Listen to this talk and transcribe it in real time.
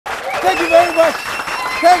Thank you very much.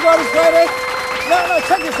 Thank God it's Friday. No,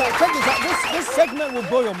 check this out. Check this out. This segment will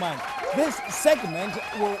blow your mind. This segment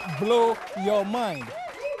will blow your mind.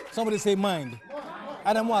 Somebody say mind.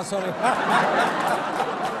 Adamwa, sorry.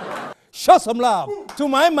 Show some love to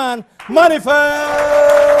my man, M.anifest.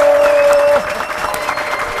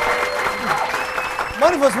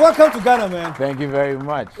 M.anifest, welcome to Ghana, man. Thank you very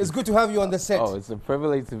much. It's good to have you on the set. Oh, it's a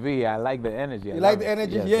privilege to be here. I like the energy. You like the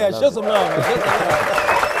energy? Yes, yeah, show some love.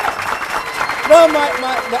 Now,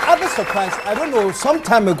 the other surprise, I don't know, some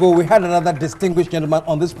time ago we had another distinguished gentleman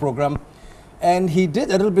on this program, and he did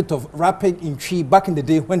a little bit of rapping in Tree back in the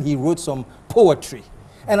day when he wrote some poetry.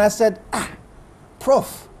 And I said,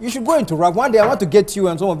 Prof, you should go into rap. One day I want to get you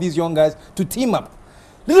and some of these young guys to team up.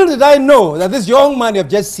 Little did I know that this young man you have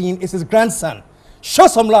just seen is his grandson. Show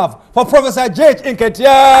some love for Professor J. Nketia.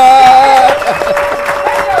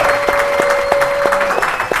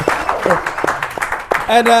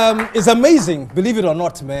 And it's amazing, believe it or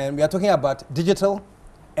not, man. We are talking about digital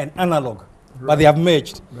and analog, but they have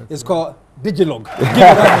merged. It's called Digilog.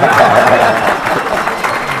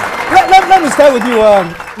 Let me start with you,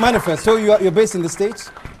 M.anifest. So you're based in the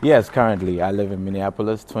States? Yes, currently I live in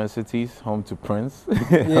Minneapolis, Twin Cities, home to Prince.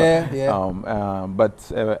 Yeah.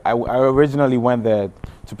 But I originally went there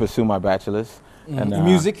to pursue my bachelor's. And, in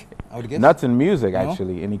music, I would guess? Not in music,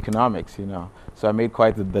 actually, in economics, you know. So I made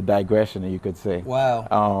quite the digression, you could say.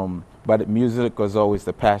 Wow. But music was always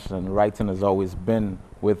the passion, and writing has always been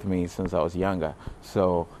with me since I was younger.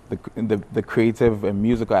 So the creative and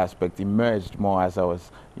musical aspect emerged more as I was,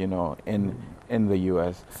 you know, in the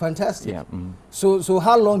U.S. Fantastic. Yeah. So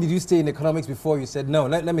how long did you stay in economics before you said, no,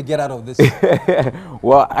 let me get out of this?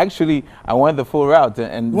 Well, actually, I went the full route.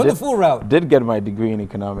 And the full route? Did get my degree in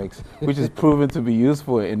economics, which is proven to be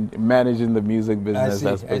useful in managing the music business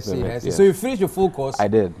aspect of it. I see. Yeah. So you finished your full course? I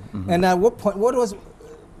did. And at what point, what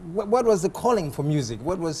was the calling for music?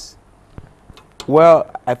 What was... Well,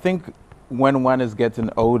 I think when one is getting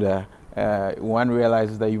older, one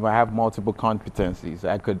realizes that you might have multiple competencies.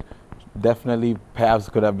 I could definitely perhaps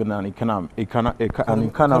could have been an economist,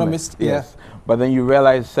 yes. Yeah. But then you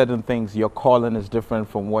realize certain things, your calling is different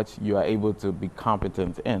from what you are able to be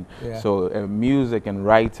competent in. Yeah. So music and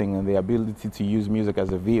writing and the ability to use music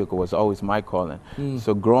as a vehicle was always my calling.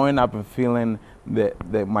 So growing up and feeling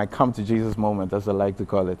that my come to Jesus moment, as I like to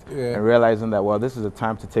call it, and realizing that, well, this is a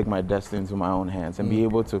time to take my destiny into my own hands and be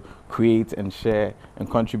able to create and share and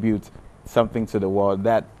contribute something to the world,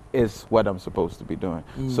 that is what I'm supposed to be doing.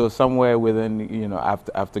 So somewhere within, you know,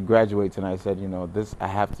 after graduating, I said, you know, I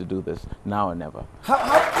have to do this now or never.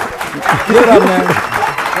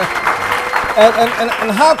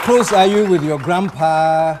 And how close are you with your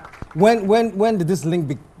grandpa? When did this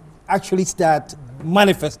link actually start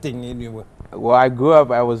manifesting in you? Well, I grew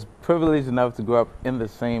up, I was privileged enough to grow up in the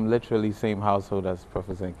literally same household as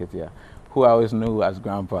Professor Nketia, who I always knew as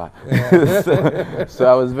Grandpa. Yeah. so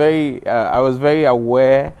I was very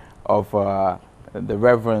aware of the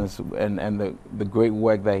reverence and the great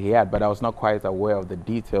work that he had, but I was not quite aware of the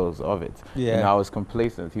details of it. Yeah. You know, I was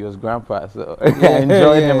complacent. He was Grandpa, so I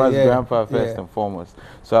enjoyed him as Grandpa first and foremost.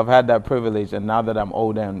 So I've had that privilege, and now that I'm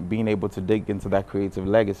older and being able to dig into that creative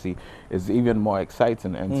legacy is even more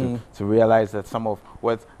exciting, and to realize that some of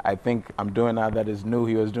what I think I'm doing now that is new,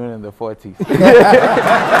 he was doing in the 40s.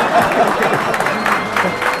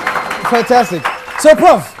 Fantastic. So,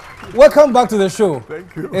 Prof, welcome back to the show.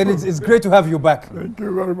 Thank you. And it's great to have you back. Thank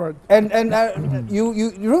you very much. And you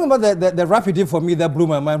remember the rap you did for me that blew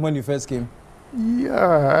my mind when you first came?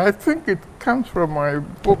 Yeah, I think it comes from my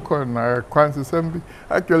book on Kwanzaa Assembly.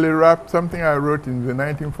 Actually, rap, something I wrote in the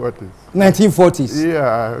 1940s. 1940s?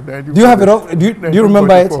 Yeah. Do you have it all? Do you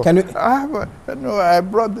remember it? Can you? I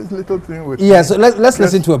brought this little thing with me. So let's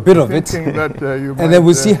listen to a bit of it. That, and then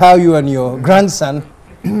we'll see how you and your grandson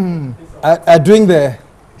are doing the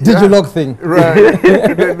Digilog thing. Right.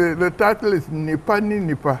 the title is Nipa ni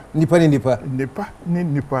Nipa. Nipa ni Nipa. Nipa ni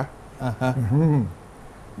Nipa.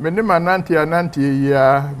 Mene mananti ya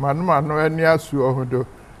manu eni asu ohodo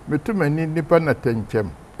metu mani nipa na tenchem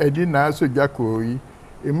edi na aso jakoi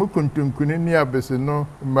emu kuntunkuni ni abese no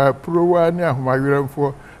ma prowa ni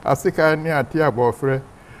ahomaweremfo asika ni ate abofre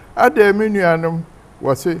ada menuanom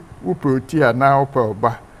wose wo proti ana opa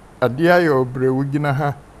oba ade ayo obre wugina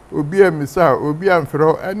ha obi amisa obi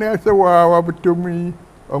amfro ene ase wa wabotomu yi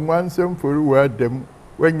onwansem foru wa dem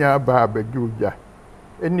wanya ba abajuja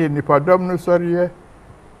eni nipa dom no soriye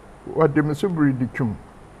wade me so bridi twum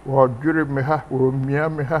wo dwere me ha wo mia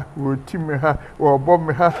me ha wo ti me ha wo bo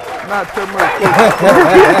me ha na temo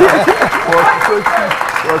wo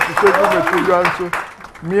so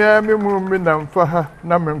me me mu me na mfa ha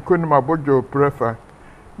na me nkoni mabojo prefa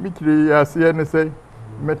Mitri Yasian say,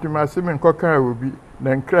 Metimasim and Coca will be,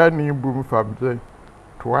 then cranny boom family.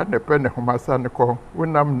 To one depend on my son call,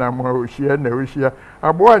 when I'm Namo, she and Newisha. I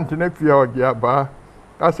want to next year, Yaba,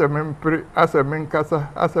 as a men, as a men casa,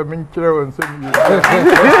 as a men chair and send you.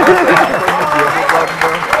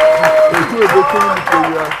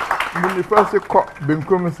 Minifasi kɔ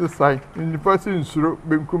benkum si sai minifasi nsuro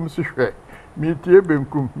benkum si hwɛ mitie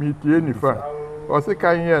benkum mitie nifa ɔsi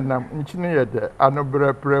kan yɛ nam nkyini yɛ dɛ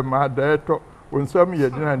anobrɛprɛ ma da ɛtɔ onsam yɛ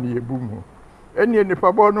dina ne yɛ bu mu ɛni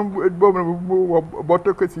nifa bɔ no bɔ mu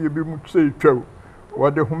bɔtɔ kɛse yɛ bi mu sɛ twɛw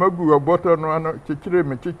wɔde homa gu bɔtɔ no ano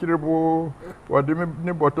kyekyere bo wɔde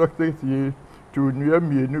ne bɔtɔ kɛse yɛ tu nnua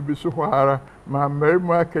mmienu bi so hɔ ara ma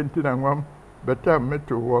mmarima akɛnti na nwam bɛta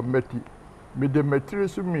meto wɔ mɛti Mide metri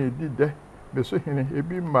su mi di de be so hene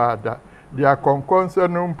ebi maada de akonkonse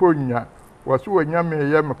no mponya waso wanya me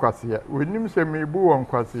ye me kwase wonim se me bu won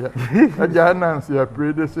kwase agya nanse ya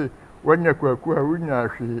prede se wanya kwaku a wonya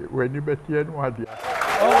hwe wani betie no ade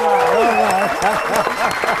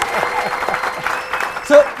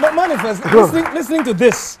So M.anifest, listening to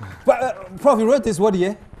this, Prof, you wrote this what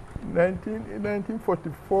year?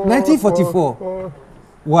 1944. 1944.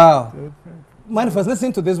 Wow. M.anifest,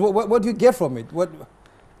 listening to this, what do you get from it? What?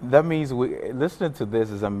 That means listening to this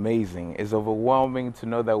is amazing. It's overwhelming to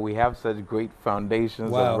know that we have such great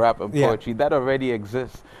foundations of rap and poetry that already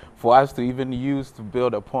exists for us to even use to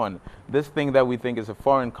build upon. This thing that we think is a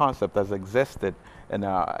foreign concept has existed, and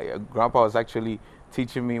Grandpa was actually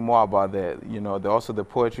teaching me more about also the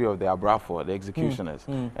poetry of the Abrafo, the executioners,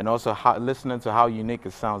 and also listening to how unique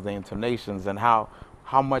it sounds, the intonations, and how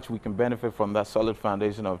much we can benefit from that solid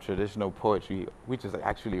foundation of traditional poetry, which is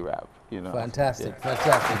actually rap, Fantastic,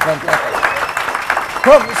 fantastic.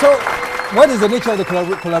 Prof, so what is the nature of the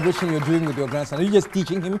collaboration you're doing with your grandson? Are you just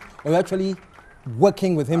teaching him, or are you actually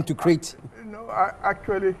working with him to create? No,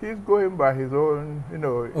 actually, he's going by his own,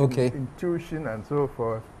 intuition and so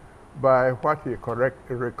forth, by what he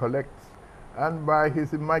recollects, and by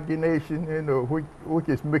his imagination, which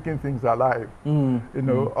is making things alive.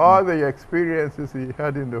 All the experiences he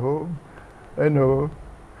had in the home,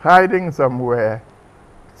 hiding somewhere,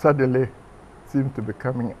 suddenly seem to be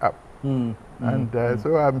coming up.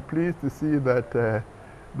 So I'm pleased to see that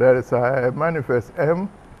there is a M.anifest M,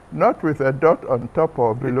 not with a dot on top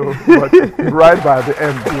or below, but right by the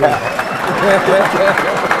M.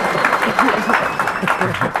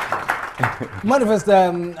 M.anifest,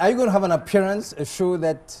 are you going to have an appearance, a show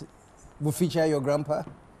that will feature your grandpa?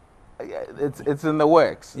 It's in the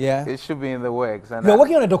works. Yeah. It should be in the works. And you're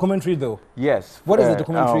working on a documentary, though. Yes. What is the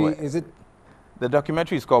documentary? Is it? The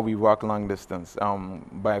documentary is called We Rock Long Distance,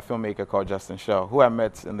 by a filmmaker called Justin Shaw, who I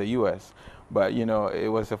met in the U.S. But, it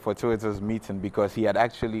was a fortuitous meeting because he had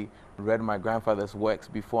actually read my grandfather's works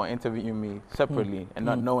before interviewing me separately and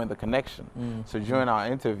not knowing the connection. So during our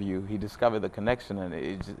interview, he discovered the connection, and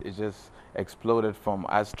it just exploded from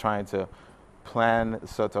us trying to plan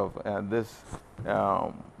sort of this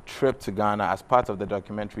trip to Ghana as part of the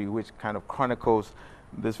documentary, which kind of chronicles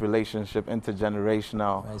this relationship,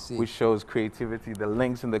 intergenerational, which shows creativity, the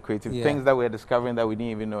links in the creative things that we're discovering that we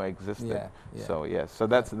didn't even know existed. So so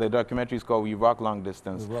that's the documentary is called We Rock Long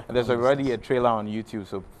Distance. There's already a trailer on YouTube,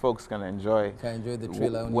 so folks can enjoy the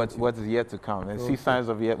trailer on what is yet to come and see signs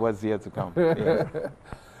of what's yet to come.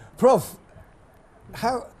 Prof,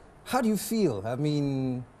 how do you feel? I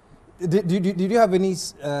mean, did you have any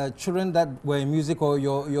children that were in music, or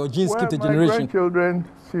your genes skipped a generation? My grandchildren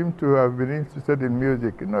seem to have been interested in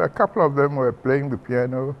music. A couple of them were playing the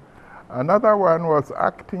piano. Another one was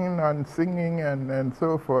acting and singing and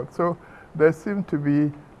so forth. So there seemed to be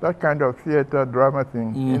that kind of theater drama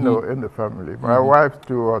thing, in the family. My wife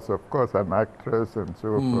too was, of course, an actress and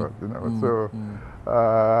so forth. So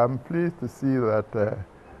I'm pleased to see that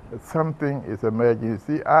something is emerging. You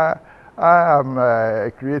see, I am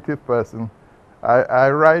a creative person. I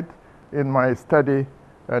write in my study,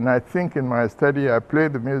 and I think in my study. I play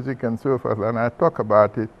the music and so forth, and I talk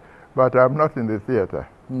about it, but I'm not in the theater.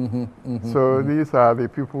 So these are the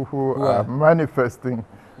people who are manifesting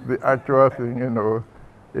the actual thing,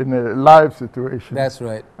 in a live situation. That's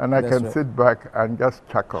right. And I can sit back and just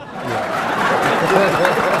chuckle.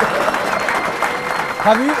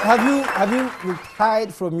 Have you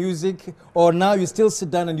retired from music, or now you still sit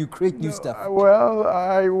down and you create new stuff? Well,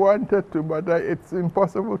 I wanted to, but it's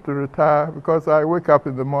impossible to retire because I wake up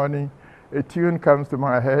in the morning, a tune comes to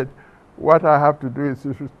my head. What I have to do is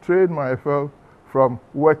to restrain myself from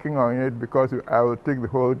working on it because I will take the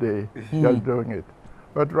whole day just doing it.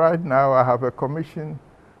 But right now I have a commission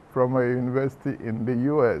from a university in the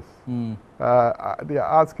US. They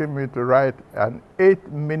are asking me to write an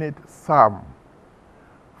 8-minute psalm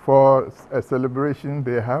for a celebration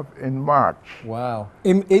they have in March. Wow.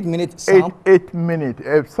 8-minute psalm? 8-minute.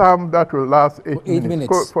 A psalm that will last 8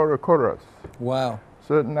 minutes. For a chorus. Wow.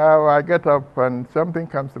 So now I get up and something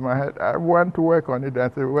comes to my head. I want to work on it. I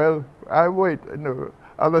say, well, I wait. No,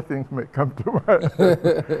 other things may come to my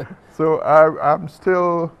head. So I'm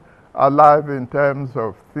still alive in terms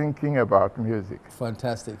of thinking about music.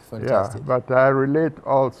 Fantastic, fantastic. Yeah, but I relate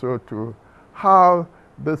also to how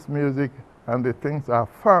this music and the things I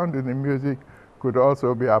found in the music could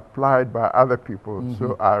also be applied by other people.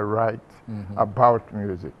 So I write about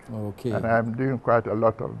music. Okay. And I'm doing quite a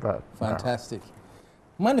lot of that. Fantastic.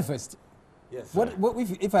 M.anifest. Yes. What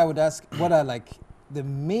if I would ask, what are like the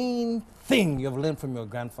main thing you've learned from your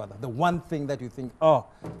grandfather? The one thing that you think, oh,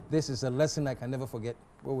 this is a lesson I can never forget.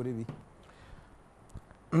 What would it be?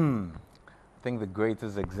 I think the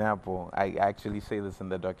greatest example, I actually say this in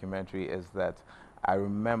the documentary, is that I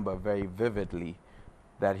remember very vividly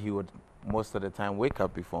that he would most of the time wake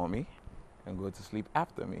up before me and go to sleep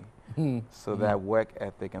after me. So that work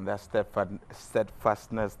ethic and that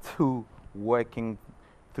steadfastness to working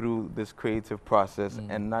through this creative process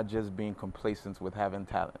and not just being complacent with having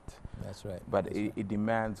talent. That's right. But it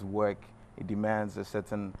demands work, it demands a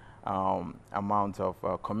certain amount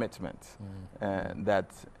of commitment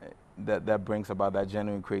that brings about that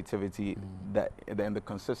genuine creativity and the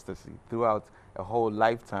consistency throughout a whole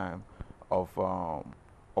lifetime of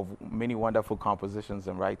many wonderful compositions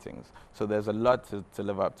and writings. So there's a lot to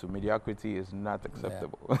live up to. Mediocrity is not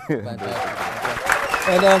acceptable. Fantastic.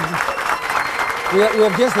 And we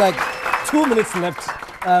have just like 2 minutes left.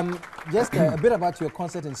 Just a bit about your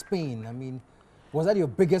concert in Spain. I mean, was that your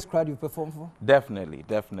biggest crowd you performed for? Definitely,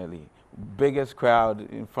 definitely. Biggest crowd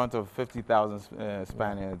in front of 50,000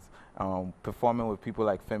 Spaniards, performing with people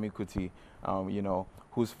like Femi Kuti, you know,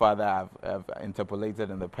 whose father I've interpolated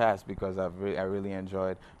in the past because I really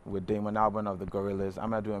enjoyed, with Damon Albarn of the Gorillaz,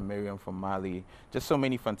 Amadou and Miriam from Mali. Just so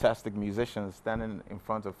many fantastic musicians standing in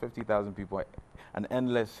front of 50,000 people, an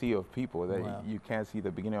endless sea of people that you can't see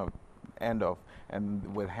the beginning of end of,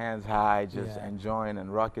 and with hands high, just enjoying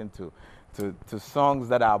and rocking to songs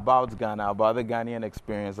that are about Ghana, about the Ghanaian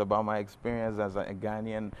experience, about my experience as a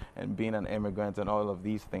Ghanaian and being an immigrant and all of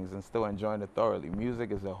these things, and still enjoying it thoroughly.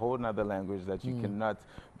 Music is a whole nother language that you cannot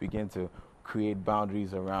begin to create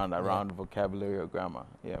boundaries around vocabulary or grammar.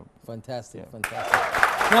 Yeah. Fantastic, fantastic.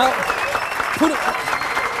 Now,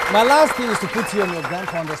 my last thing is to put you on your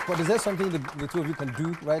grandpa on the spot. Is there something the two of you can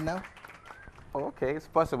do right now? Okay, it's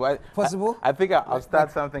possible. Possible? I think I'll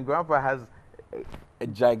start something. Grandpa has a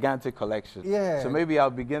gigantic collection. Yeah. So maybe I'll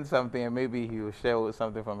begin something and maybe he will share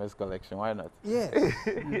something from his collection. Why not? Yes.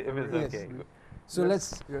 If it's okay. So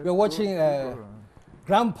we're watching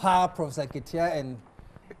Grandpa Prof Nketia and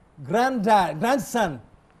grandson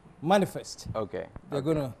M.anifest. Okay. They're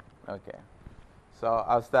gonna. Okay. So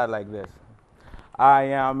I'll start like this. I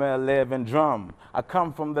am a living drum. I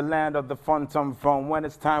come from the land of the phantom. From when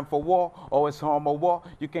it's time for war or it's home or war,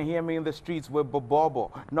 you can hear me in the streets with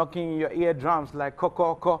Bobobo, knocking in your eardrums like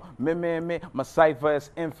Kokoko. Me. My cipher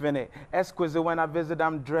is infinite. Exquisite when I visit,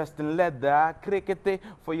 I'm dressed in leather. Crickety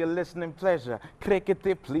for your listening pleasure.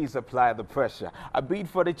 Crickety, please apply the pressure. I beat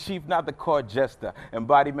for the chief, not the court jester.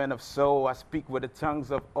 Embodiment of soul, I speak with the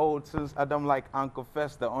tongues of old since Adam like Uncle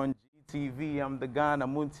Fester on TV, I'm the Ghana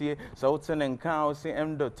Muntie, Sultan and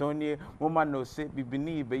Council, Tony, woman no sit,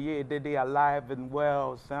 bibini, but yeah, they alive and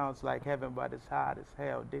well. Sounds like heaven, but it's hot as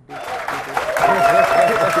hell.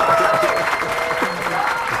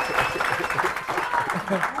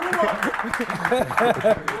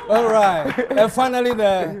 All right. And finally,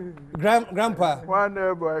 the grandpa. One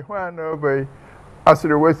boy. As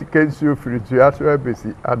the West Kensu for the Asura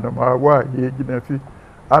Besi, and no matter what, he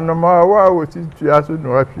Anamawa was in Tiasu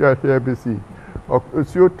no Afia Besi.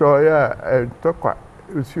 Usio Toya and Tokwa,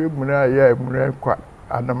 Usio Munaya, Murenqua,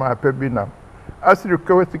 Anama Pebina. As the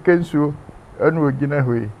West Kensu, and we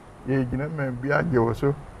Ginahui, ye Ginaman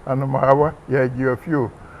Biago, Anamawa, ye a few.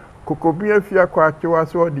 Kokobia Fia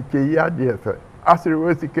Quacho, the Kia dear. As the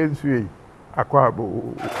West Kensu,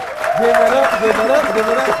 Aquabo. Give it up.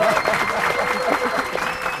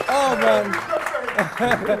 Oh, man.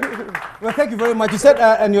 Well, thank you very much. You said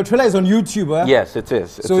and your trailer is on YouTube, huh? Yes, it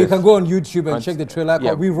is. So you can go on YouTube and check the trailer.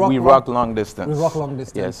 Yeah, We Rock Long Distance. We Rock Long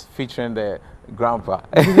Distance. Yes, featuring the grandpa.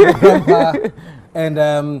 And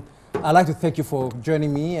I'd like to thank you for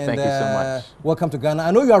joining me. And, thank you so much. Welcome to Ghana.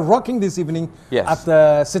 I know you are rocking this evening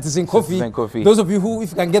at Citizen Coffee. Those of you who,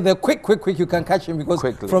 if you can get there quick, you can catch him because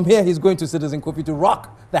from here he's going to Citizen Coffee to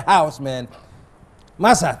rock the house, man.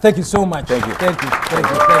 Massa, thank you so much. Thank you.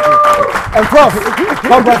 And Prof,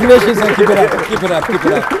 congratulations and keep it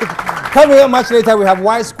up. Coming up much later, we have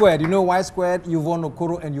Y Squared. You know Y Squared, Yvonne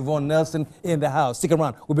Okoro and Yvonne Nelson in the house. Stick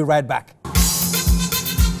around. We'll be right back.